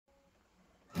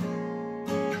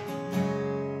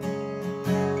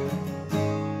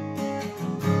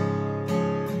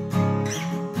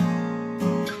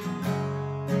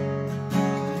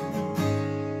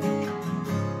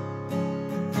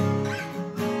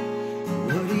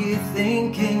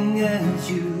thinking as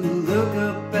you look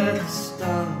up at the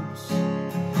stars?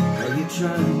 Are you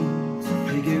trying to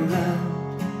figure out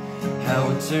how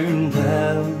it turned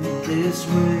out this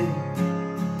way?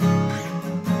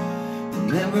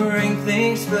 Remembering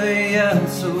things play out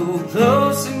so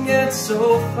close and yet so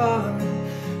far.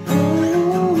 Holding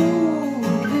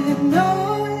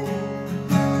on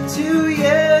to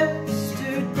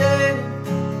yesterday.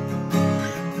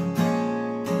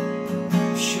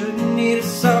 Shouldn't need a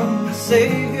song to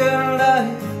save your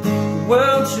life. The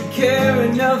world should care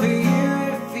enough of you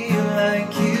to feel like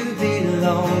you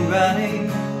belong right here.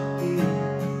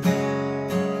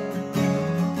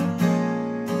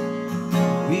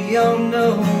 We all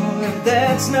know that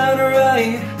that's not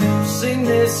right. Sing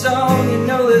this song, you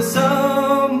know there's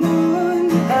someone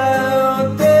out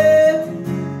there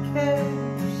who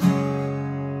cares.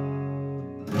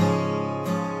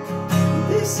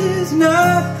 This is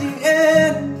not the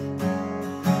end,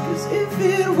 'cause if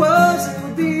it was, it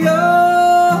would be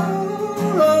all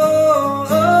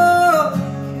okay.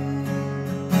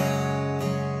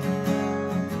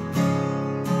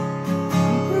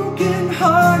 Broken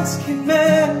hearts can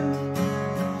mend.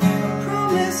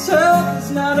 Love is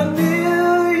not a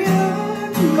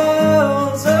million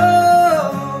miles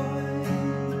away.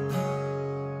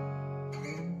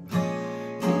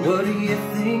 What are you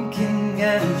thinking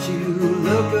as you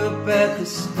look up at the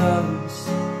stars?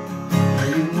 Are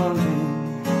you wondering,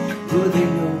 would they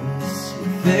notice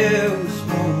if there was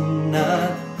one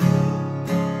not there?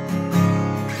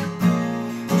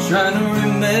 Trying to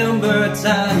remember a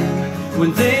time when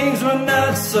things were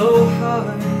not so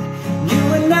hard. You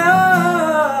and I,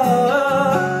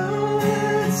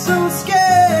 so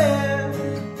scared.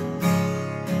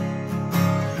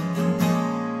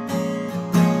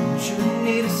 Shouldn't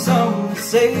need a song to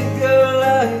save your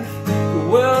life. The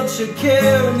world should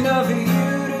care enough of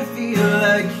you to feel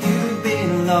like you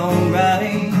belong right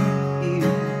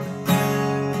here.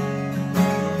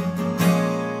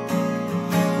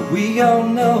 We all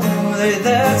know that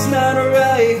that's not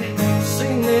right.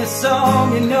 Sing this song,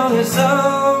 you know there's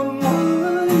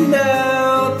someone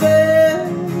out there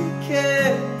who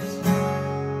cares.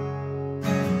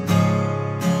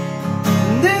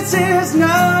 This is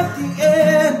not the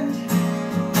end,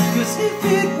 'cause if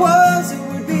it was, it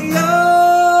would be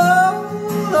all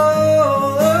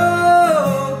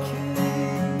okay.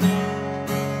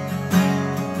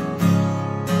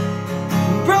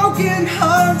 Broken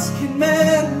hearts can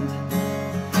mend.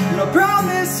 I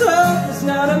promise love is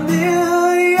not a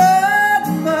million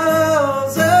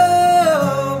miles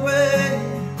away.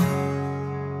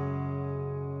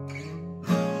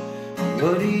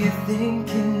 What are you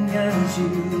thinking as you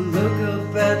look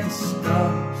up at the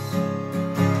stars?